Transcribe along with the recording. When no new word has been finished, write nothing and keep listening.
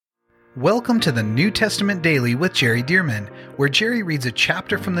Welcome to the New Testament Daily with Jerry Dearman, where Jerry reads a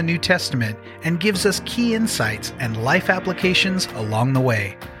chapter from the New Testament and gives us key insights and life applications along the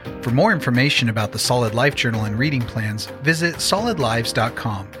way. For more information about the Solid Life Journal and reading plans, visit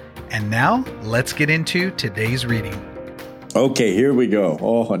solidlives.com. And now, let's get into today's reading. Okay, here we go.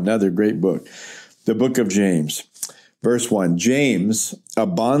 Oh, another great book. The book of James. Verse 1, James, a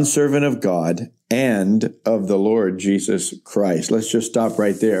bondservant of God and of the Lord Jesus Christ. Let's just stop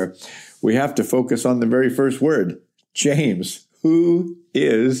right there. We have to focus on the very first word, James. Who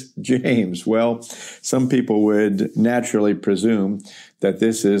is James? Well, some people would naturally presume that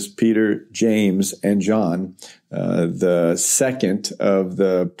this is Peter, James, and John, the second of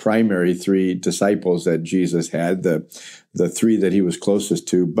the primary three disciples that Jesus had, the three that he was closest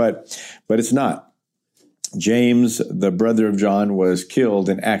to, but it's not. James, the brother of John, was killed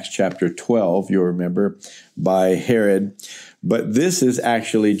in Acts chapter 12, you'll remember, by Herod. But this is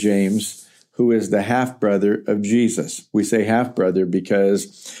actually James, who is the half-brother of Jesus. We say half-brother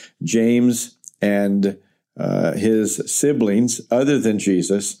because James and his siblings, other than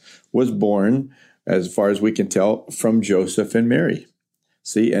Jesus, was born, as far as we can tell, from Joseph and Mary.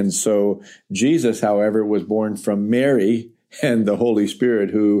 See, and so Jesus, however, was born from Mary and the Holy Spirit,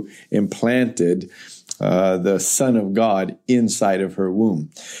 who implanted the Son of God inside of her womb.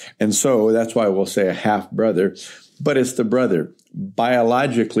 And so that's why we'll say a half-brother, but it's the brother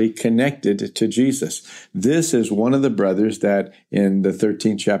biologically connected to Jesus. This is one of the brothers that in the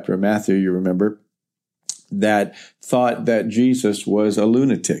 13th chapter of Matthew, you remember, that thought that Jesus was a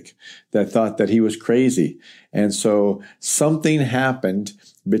lunatic, that thought that he was crazy. And so something happened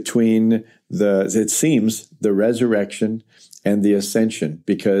between it seems, the resurrection and the ascension,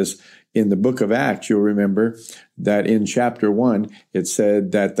 because in the book of Acts, you'll remember that in chapter 1, it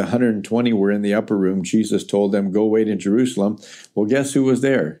said that the 120 were in the upper room. Jesus told them, go wait in Jerusalem. Well, guess who was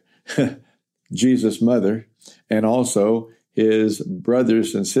there? Jesus' mother, and also his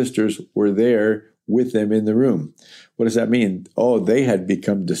brothers and sisters were there with them in the room. What does that mean? Oh, they had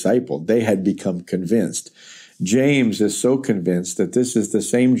become discipled. They had become convinced. James is so convinced that this is the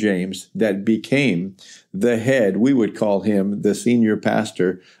same James that became the head, we would call him the senior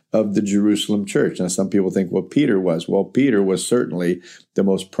pastor of the Jerusalem church. Now, some people think, well, Peter was. Well, Peter was certainly the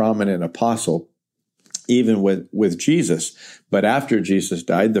most prominent apostle, even with Jesus. But after Jesus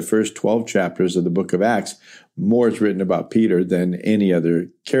died, the first 12 chapters of the book of Acts, more is written about Peter than any other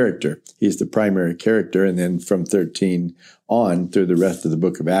character. He's the primary character. And then from 13 on through the rest of the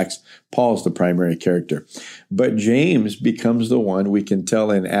book of Acts, Paul's the primary character. But James becomes the one, we can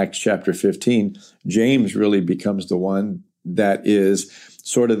tell in Acts chapter 15, James really becomes the one that is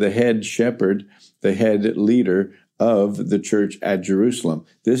sort of the head shepherd, the head leader of the church at Jerusalem.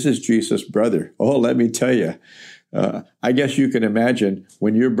 This is Jesus' brother. Oh, let me tell you, I guess you can imagine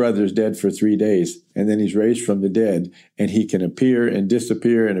when your brother's dead for 3 days and then he's raised from the dead and he can appear and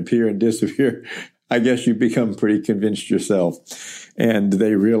disappear and appear and disappear. I guess you become pretty convinced yourself. And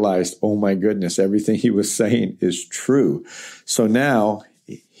they realized, oh my goodness, everything he was saying is true. So now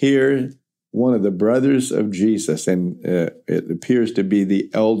here, one of the brothers of Jesus, and it appears to be the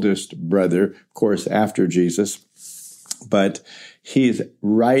eldest brother, of course, after Jesus, but he's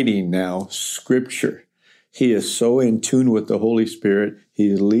writing now scripture. He is so in tune with the Holy Spirit.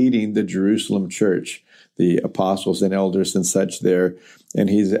 He's leading the Jerusalem church, the apostles and elders and such there, and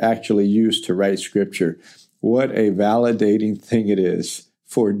he's actually used to write scripture. What a validating thing it is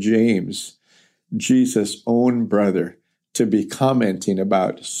for James, Jesus' own brother, to be commenting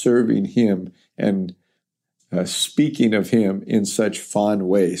about serving him and speaking of him in such fond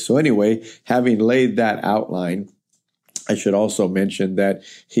ways. So anyway, having laid that outline, I should also mention that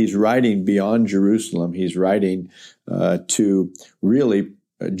he's writing beyond Jerusalem. He's writing to really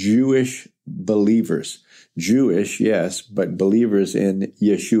Jewish believers. Jewish, yes, but believers in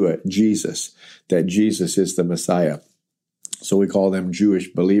Yeshua, Jesus, that Jesus is the Messiah. So we call them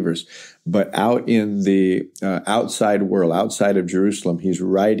Jewish believers. But out in the outside world, outside of Jerusalem, he's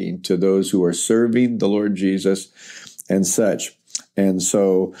writing to those who are serving the Lord Jesus and such. And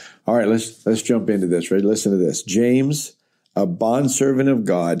so, all right, let's jump into this, right? Listen to this. James, a bondservant of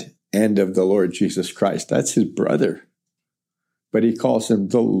God and of the Lord Jesus Christ. That's his brother. But he calls him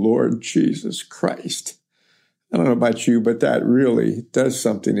the Lord Jesus Christ. I don't know about you, but that really does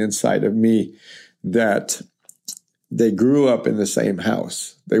something inside of me, that they grew up in the same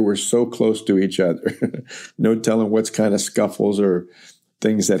house. They were so close to each other. No telling what kind of scuffles or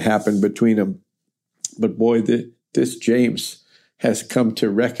things that happened between them. But boy, this James has come to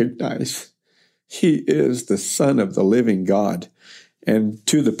recognize he is the Son of the living God. And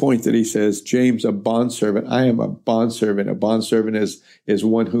to the point that he says, James, a bondservant, I am a bondservant. A bondservant is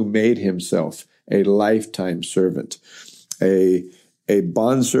one who made himself a lifetime servant, a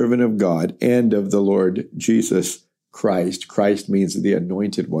bondservant of God and of the Lord Jesus Christ. Christ means the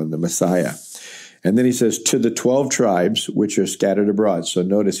anointed one, the Messiah. And then he says, to the 12 tribes which are scattered abroad. So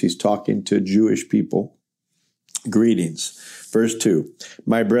notice he's talking to Jewish people. Greetings. Verse 2,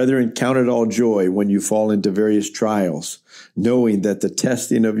 my brethren, count it all joy when you fall into various trials, knowing that the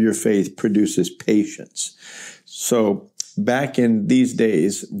testing of your faith produces patience. So back in these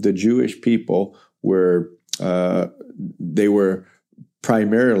days, the Jewish people were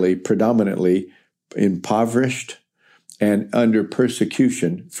predominantly impoverished and under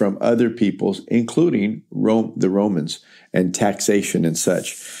persecution from other peoples, including the Romans, and taxation and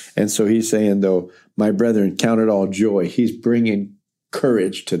such. And so he's saying, though, my brethren, count it all joy. He's bringing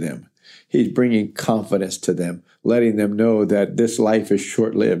courage to them. He's bringing confidence to them, letting them know that this life is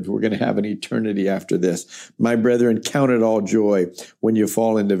short-lived. We're going to have an eternity after this. My brethren, count it all joy when you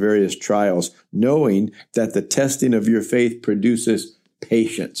fall into various trials, knowing that the testing of your faith produces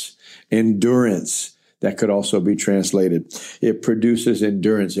patience, endurance. That could also be translated. It produces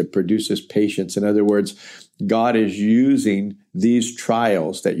endurance. It produces patience. In other words, God is using these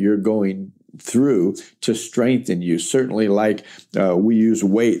trials that you're going through to strengthen you. Certainly, like we use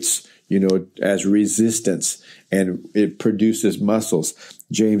weights, as resistance, and it produces muscles.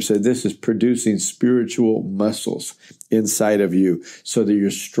 James said this is producing spiritual muscles inside of you so that you're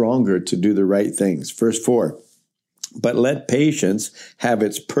stronger to do the right things. Verse 4. But let patience have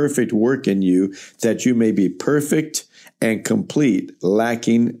its perfect work in you, that you may be perfect and complete,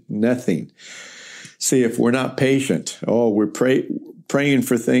 lacking nothing. See, if we're not patient, we're praying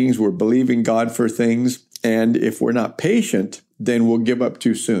for things, we're believing God for things, and if we're not patient, then we'll give up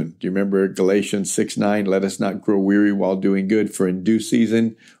too soon. Do you remember Galatians 6:9? Let us not grow weary while doing good, for in due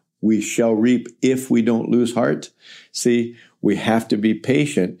season we shall reap if we don't lose heart. See, we have to be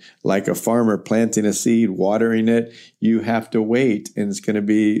patient, like a farmer planting a seed, watering it. You have to wait, and it's going to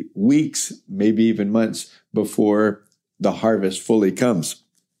be weeks, maybe even months before the harvest fully comes.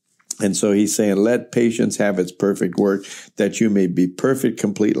 And so he's saying, let patience have its perfect work, that you may be perfect,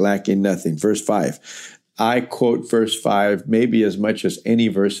 complete, lacking nothing. Verse 5. I quote verse 5 maybe as much as any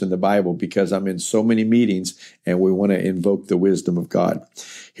verse in the Bible because I'm in so many meetings and we want to invoke the wisdom of God.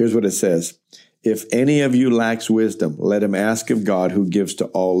 Here's what it says. If any of you lacks wisdom, let him ask of God, who gives to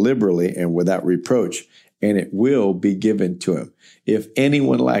all liberally and without reproach, and it will be given to him. If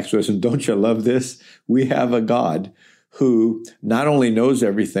anyone lacks wisdom, don't you love this? We have a God who not only knows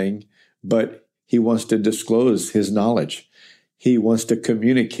everything, but he wants to disclose his knowledge. He wants to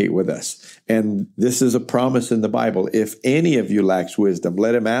communicate with us. And this is a promise in the Bible. If any of you lacks wisdom,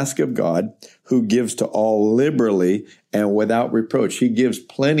 let him ask of God, who gives to all liberally and without reproach. He gives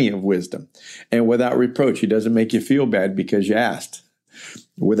plenty of wisdom. And without reproach, he doesn't make you feel bad because you asked.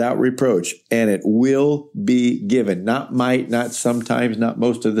 Without reproach. And it will be given. Not might, not sometimes, not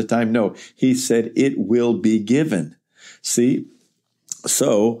most of the time. No, he said it will be given. See?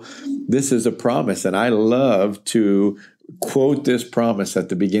 So this is a promise. And I love to quote this promise at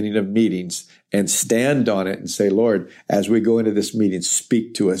the beginning of meetings and stand on it and say, Lord, as we go into this meeting,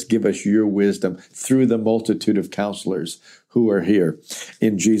 speak to us, give us your wisdom through the multitude of counselors who are here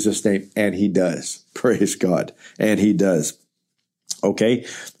in Jesus' name. And he does. Praise God. And he does. Okay.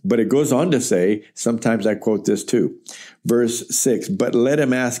 But it goes on to say, sometimes I quote this too. Verse 6, but let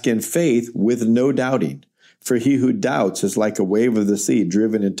him ask in faith with no doubting. For he who doubts is like a wave of the sea,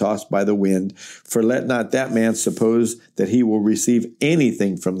 driven and tossed by the wind. For let not that man suppose that he will receive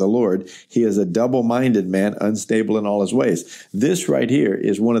anything from the Lord. He is a double-minded man, unstable in all his ways. This right here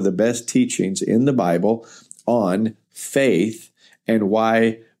is one of the best teachings in the Bible on faith and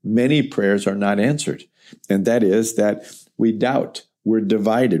why many prayers are not answered. And that is that we doubt. We're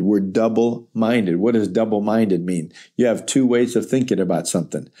divided. We're double-minded. What does double-minded mean? You have two ways of thinking about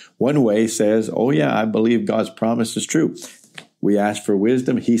something. One way says, oh yeah, I believe God's promise is true. We asked for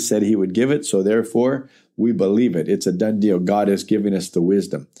wisdom. He said he would give it. So therefore, we believe it. It's a done deal. God is giving us the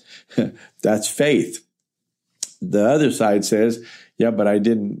wisdom. That's faith. The other side says, yeah, but I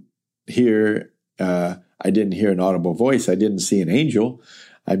didn't hear an audible voice. I didn't see an angel.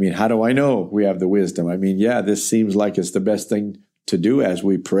 I mean, how do I know we have the wisdom? I mean, yeah, this seems like it's the best thing to do. As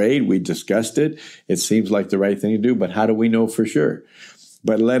we prayed, we discussed it. It seems like the right thing to do, but how do we know for sure?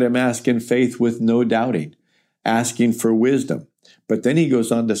 But let him ask in faith with no doubting, asking for wisdom. But then he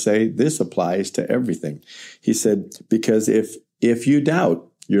goes on to say, this applies to everything. He said, because if you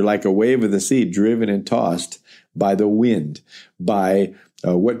doubt, you're like a wave of the sea, driven and tossed by the wind, by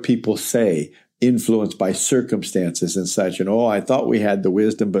what people say, influenced by circumstances and such. And, I thought we had the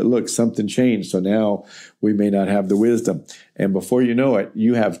wisdom, but look, something changed. So now we may not have the wisdom. And before you know it,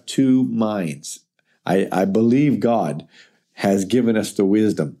 you have two minds. I believe God has given us the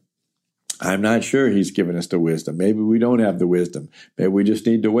wisdom. I'm not sure he's given us the wisdom. Maybe we don't have the wisdom. Maybe we just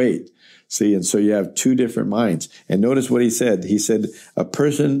need to wait. See, and so you have two different minds. And notice what he said. He said, a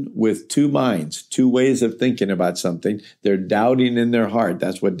person with two minds, two ways of thinking about something, they're doubting in their heart.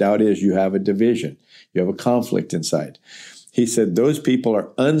 That's what doubt is. You have a division. You have a conflict inside. He said, those people are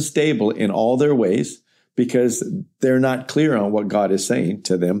unstable in all their ways because they're not clear on what God is saying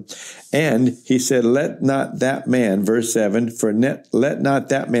to them. And he said, let not that man, verse 7, let not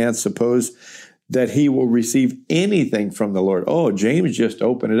that man suppose that he will receive anything from the Lord. James just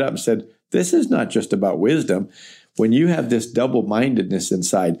opened it up and said, this is not just about wisdom. When you have this double-mindedness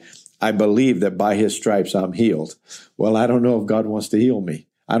inside, I believe that by his stripes I'm healed. Well, I don't know if God wants to heal me.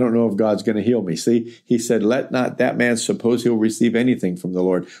 I don't know if God's going to heal me. See, he said, let not that man suppose he'll receive anything from the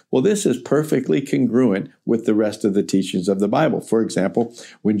Lord. Well, this is perfectly congruent with the rest of the teachings of the Bible. For example,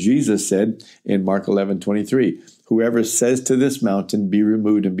 when Jesus said in Mark 11:23, whoever says to this mountain, be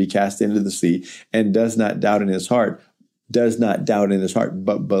removed and be cast into the sea, and does not doubt in his heart,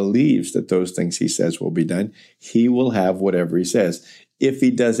 but believes that those things he says will be done, he will have whatever he says. If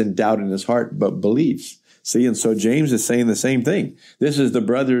he doesn't doubt in his heart, but believes. See, and so James is saying the same thing. This is the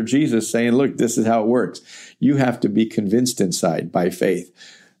brother of Jesus saying, look, this is how it works. You have to be convinced inside by faith.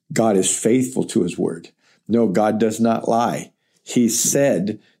 God is faithful to his word. No, God does not lie. He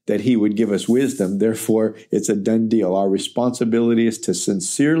said that he would give us wisdom. Therefore, it's a done deal. Our responsibility is to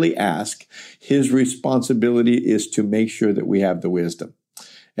sincerely ask. His responsibility is to make sure that we have the wisdom.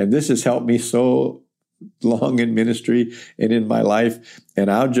 And this has helped me so long in ministry and in my life. And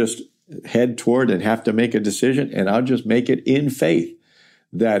I'll just head toward and have to make a decision, and I'll just make it in faith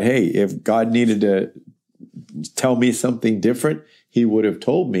that, hey, if God needed to tell me something different, he would have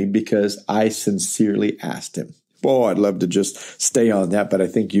told me because I sincerely asked him. I'd love to just stay on that, but I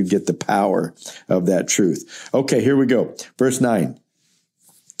think you get the power of that truth. Okay, here we go. Verse 9.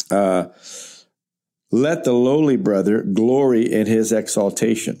 Let the lowly brother glory in his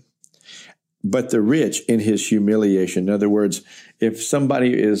exaltation, but the rich in his humiliation. In other words, if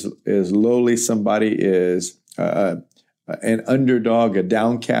somebody is lowly, somebody is an underdog, a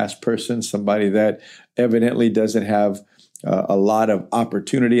downcast person, somebody that evidently doesn't have a lot of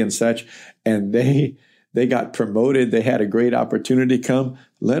opportunity and such, and they got promoted, they had a great opportunity come,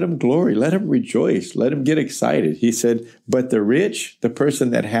 let them glory, let them rejoice, let them get excited. He said, but the rich, the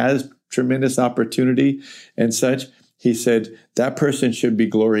person that has tremendous opportunity and such, he said, that person should be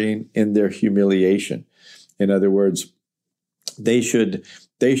glorying in their humiliation. In other words, they should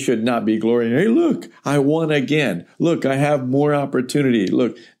not be glorying, hey, look, I won again. Look, I have more opportunity.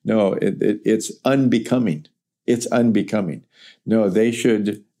 Look, no, it's unbecoming. It's unbecoming. No, they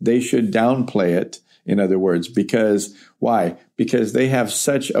should downplay it, in other words, because why? Because they have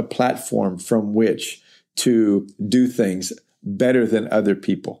such a platform from which to do things better than other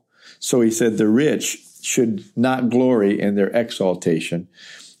people. So he said the rich should not glory in their exaltation,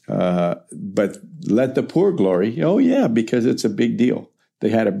 but let the poor glory. Oh, yeah, because it's a big deal. They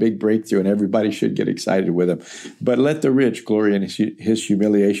had a big breakthrough, and everybody should get excited with them. But let the rich glory in his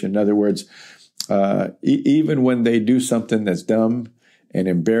humiliation. In other words, even when they do something that's dumb and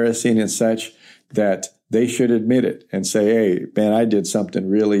embarrassing and such, that they should admit it and say, hey, man, I did something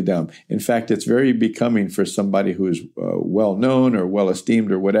really dumb. In fact, it's very becoming for somebody who is well-known or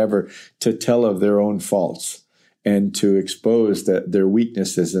well-esteemed or whatever to tell of their own faults and to expose their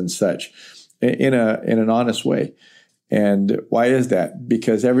weaknesses and such in an honest way. And why is that?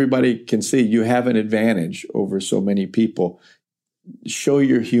 Because everybody can see you have an advantage over so many people. Show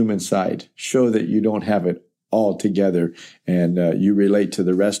your human side. Show that you don't have it all together, and you relate to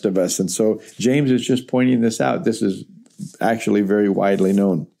the rest of us. And so James is just pointing this out. This is actually very widely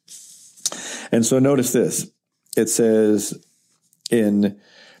known. And so notice this. It says in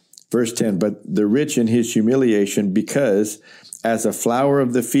verse 10, but the rich in his humiliation, because as a flower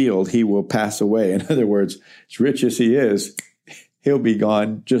of the field, he will pass away. In other words, as rich as he is, he'll be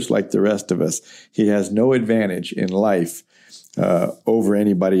gone just like the rest of us. He has no advantage in life over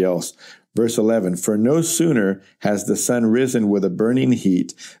anybody else. Verse 11, for no sooner has the sun risen with a burning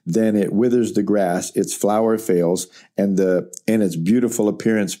heat than it withers the grass, its flower fails, and its beautiful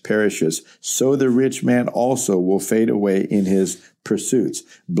appearance perishes. So the rich man also will fade away in his pursuits.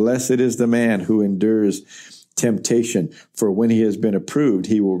 Blessed is the man who endures temptation, for when he has been approved,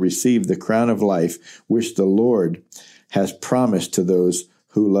 he will receive the crown of life, which the Lord has promised to those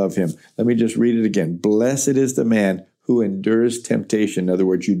who love him. Let me just read it again. Blessed is the man who endures temptation. In other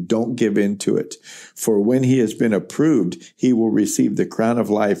words, you don't give in to it. For when he has been approved, he will receive the crown of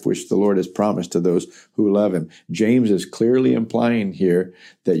life, which the Lord has promised to those who love him. James is clearly implying here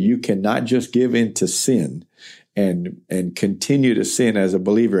that you cannot just give in to sin and continue to sin as a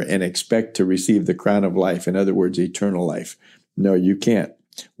believer and expect to receive the crown of life. In other words, eternal life. No, you can't.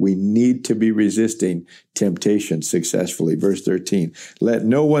 We need to be resisting temptation successfully. Verse 13, let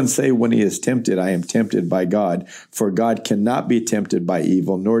no one say when he is tempted, I am tempted by God, for God cannot be tempted by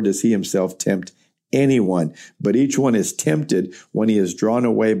evil, nor does he himself tempt anyone. But each one is tempted when he is drawn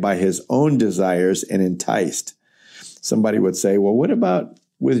away by his own desires and enticed. Somebody would say, well, what about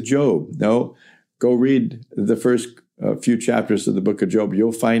with Job? No, go read the first few chapters of the book of Job.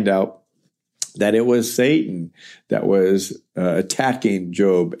 You'll find out that it was Satan that was attacking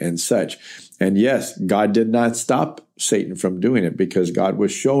Job and such. And yes, God did not stop Satan from doing it because God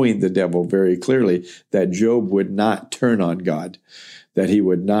was showing the devil very clearly that Job would not turn on God, that he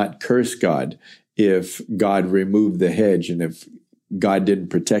would not curse God if God removed the hedge and if God didn't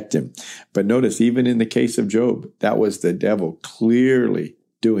protect him. But notice, even in the case of Job, that was the devil clearly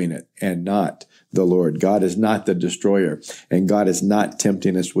doing it and not the Lord. God is not the destroyer, and God is not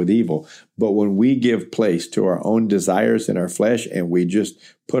tempting us with evil. But when we give place to our own desires in our flesh and we just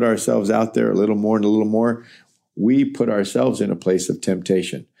put ourselves out there a little more and a little more, we put ourselves in a place of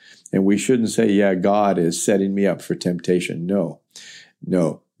temptation. And we shouldn't say, yeah, God is setting me up for temptation. No,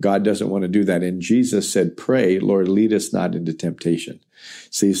 God doesn't want to do that. And Jesus said, pray, Lord, lead us not into temptation.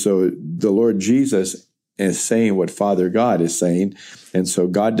 See, so the Lord Jesus is saying what Father God is saying. And so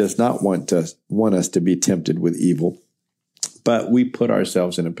God does not want us to be tempted with evil, but we put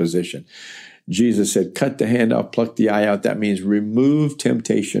ourselves in a position. Jesus said, cut the hand off, pluck the eye out. That means remove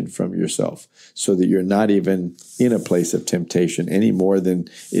temptation from yourself so that you're not even in a place of temptation any more than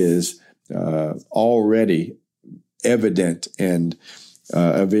is already evident and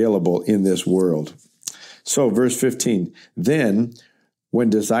available in this world. So verse 15, then when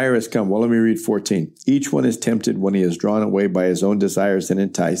desire has come, well, let me read 14. Each one is tempted when he is drawn away by his own desires and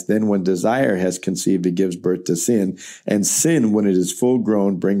enticed. Then when desire has conceived, it gives birth to sin. And sin, when it is full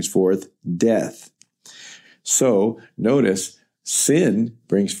grown, brings forth death. So notice, sin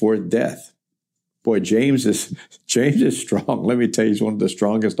brings forth death. Boy, James is strong. Let me tell you, he's one of the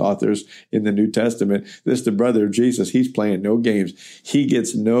strongest authors in the New Testament. This is the brother of Jesus. He's playing no games. He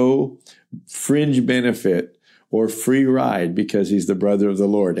gets no fringe benefit or free ride because he's the brother of the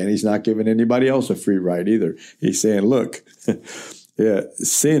Lord. And he's not giving anybody else a free ride either. He's saying, look, yeah,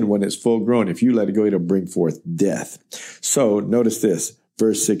 sin, when it's full grown, if you let it go, it'll bring forth death. So notice this,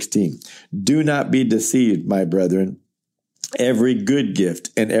 verse 16. Do not be deceived, my brethren. Every good gift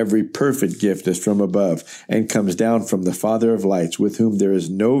and every perfect gift is from above and comes down from the Father of lights, with whom there is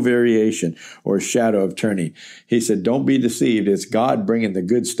no variation or shadow of turning. He said, don't be deceived. It's God bringing the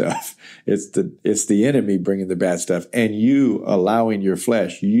good stuff. It's the enemy bringing the bad stuff. And you allowing your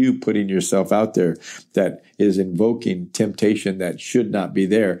flesh, you putting yourself out there that is invoking temptation that should not be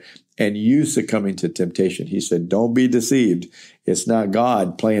there, and you succumbing to temptation. He said, don't be deceived. It's not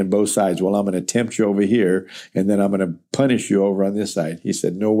God playing both sides. Well, I'm going to tempt you over here, and then I'm going to punish you over on this side. He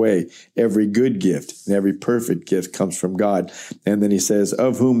said, no way. Every good gift and every perfect gift comes from God. And then he says,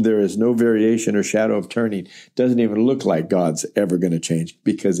 of whom there is no variation or shadow of turning. Doesn't even look like God's ever going to change,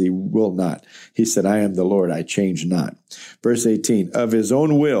 because he will not. He said, I am the Lord, I change not. Verse 18, of his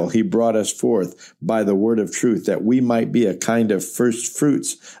own will he brought us forth by the word of truth, that we might be a kind of first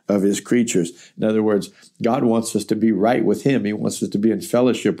fruits of his creatures. In other words, God wants us to be right with him. He wants us to be in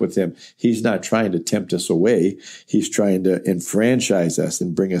fellowship with him. He's not trying to tempt us away. He's trying to enfranchise us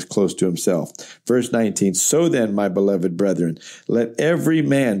and bring us close to himself. Verse 19, so then, my beloved brethren, let every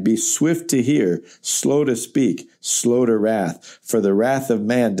man be swift to hear, slow to speak, slow to wrath, for the wrath of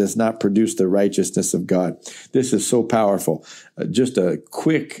man does not produce the righteousness of God. This is so powerful. Just a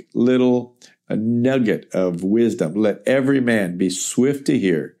quick little nugget of wisdom. Let every man be swift to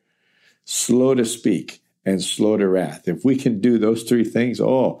hear, slow to speak, and slow to wrath. If we can do those three things,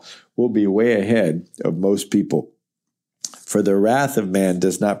 we'll be way ahead of most people. For the wrath of man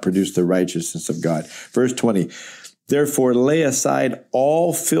does not produce the righteousness of God. Verse 20, therefore lay aside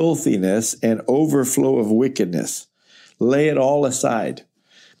all filthiness and overflow of wickedness. Lay it all aside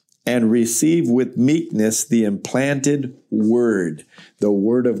and receive with meekness the implanted word, the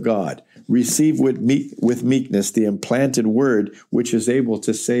word of God. Receive with meekness the implanted word, which is able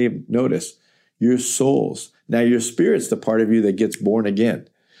to save, notice, your souls. Now, your spirit's the part of you that gets born again.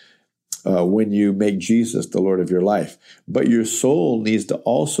 when you make Jesus the Lord of your life. But your soul needs to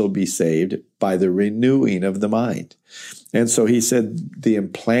also be saved by the renewing of the mind. And so he said the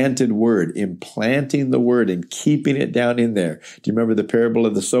implanting the word and keeping it down in there. Do you remember the parable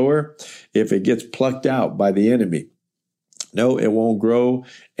of the sower? If it gets plucked out by the enemy, no, it won't grow,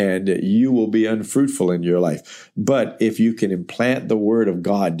 and you will be unfruitful in your life. But if you can implant the word of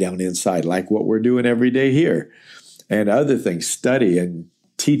God down inside, like what we're doing every day here, and other things, study and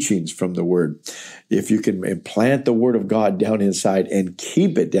teachings from the word, if you can implant the word of God down inside and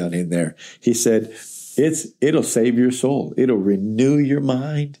keep it down in there, he said, it'll save your soul. It'll renew your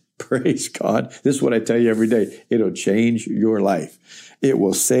mind. Praise God. This is what I tell you every day. It'll change your life. It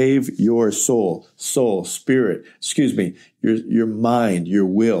will save your soul, spirit, your mind, your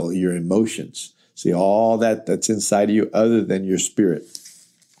will, your emotions. See, all that's inside of you other than your spirit.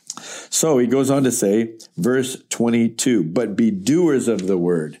 So he goes on to say, verse 22, but be doers of the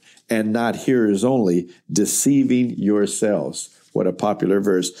word and not hearers only, deceiving yourselves. What a popular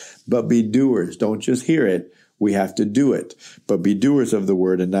verse. But be doers. Don't just hear it. We have to do it. But be doers of the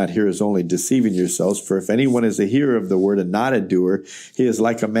word and not hearers only, deceiving yourselves. For if anyone is a hearer of the word and not a doer, he is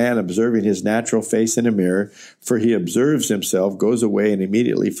like a man observing his natural face in a mirror. For he observes himself, goes away, and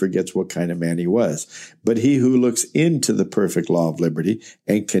immediately forgets what kind of man he was. But he who looks into the perfect law of liberty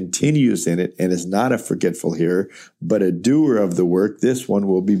and continues in it and is not a forgetful hearer, but a doer of the work, this one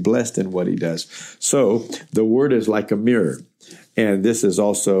will be blessed in what he does. So the word is like a mirror. And this is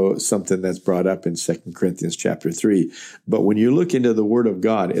also something that's brought up in 2 Corinthians chapter 3. But when you look into the Word of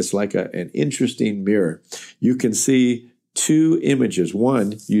God, it's like an interesting mirror. You can see two images.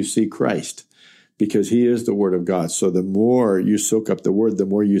 One, you see Christ, because he is the Word of God. So the more you soak up the Word, the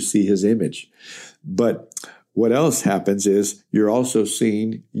more you see his image. But what else happens is you're also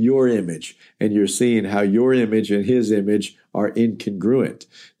seeing your image, and you're seeing how your image and his image are incongruent,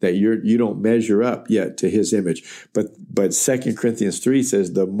 that you don't measure up yet to his image. But 2 Corinthians 3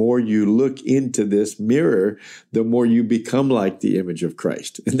 says the more you look into this mirror, the more you become like the image of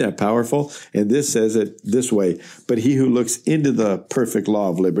Christ. Isn't that powerful? And this says it this way, but he who looks into the perfect law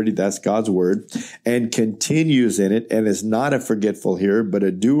of liberty, that's God's word, and continues in it and is not a forgetful hearer, but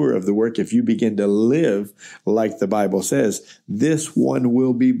a doer of the work, if you begin to live like the Bible says, this one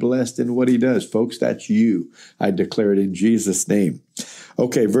will be blessed in what he does. Folks, that's you. I declare it in Jesus' name.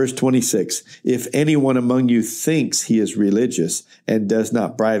 Okay, verse 26. If anyone among you thinks he is religious and does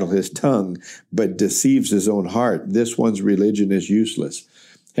not bridle his tongue, but deceives his own heart, this one's religion is useless.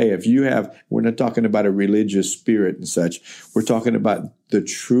 Hey, we're not talking about a religious spirit and such. We're talking about the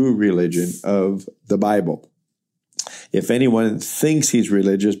true religion of the Bible. If anyone thinks he's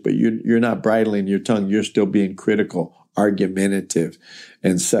religious, but you're not bridling your tongue, you're still being critical, argumentative,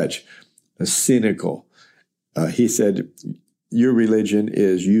 and such, cynical. He said, your religion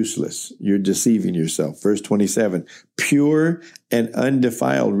is useless. You're deceiving yourself. Verse 27, pure and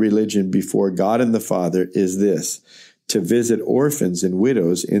undefiled religion before God and the Father is this, to visit orphans and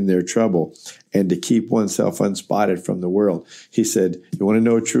widows in their trouble and to keep oneself unspotted from the world. He said, you want to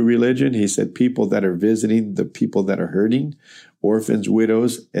know true religion? He said, people that are visiting the people that are hurting, orphans,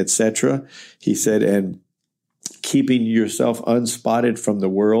 widows, etc. He said, and keeping yourself unspotted from the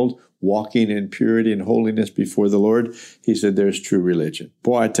world, walking in purity and holiness before the Lord. He said, there's true religion.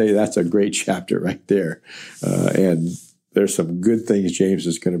 Boy, I tell you, that's a great chapter right there. And there's some good things James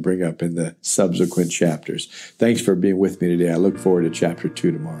is going to bring up in the subsequent chapters. Thanks for being with me today. I look forward to chapter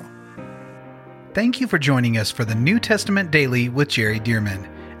 2 tomorrow. Thank you for joining us for the New Testament Daily with Jerry Dirmann.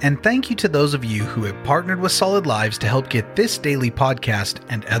 And thank you to those of you who have partnered with Solid Lives to help get this daily podcast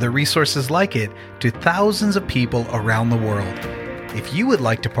and other resources like it to thousands of people around the world. If you would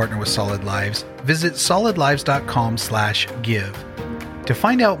like to partner with Solid Lives, visit solidlives.com/give. To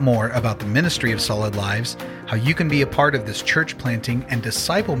find out more about the ministry of Solid Lives, how you can be a part of this church planting and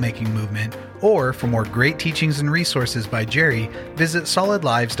disciple-making movement, or for more great teachings and resources by Jerry, visit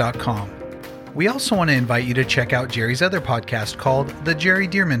solidlives.com. We also want to invite you to check out Jerry's other podcast called The Jerry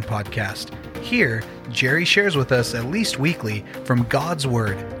Dirmann Podcast. Here, Jerry shares with us at least weekly from God's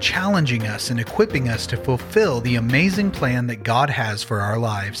Word, challenging us and equipping us to fulfill the amazing plan that God has for our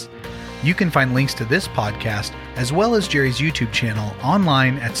lives. You can find links to this podcast as well as Jerry's YouTube channel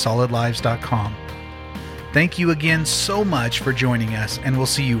online at solidlives.com. Thank you again so much for joining us, and we'll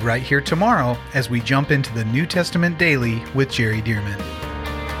see you right here tomorrow as we jump into the New Testament Daily with Jerry Dirmann.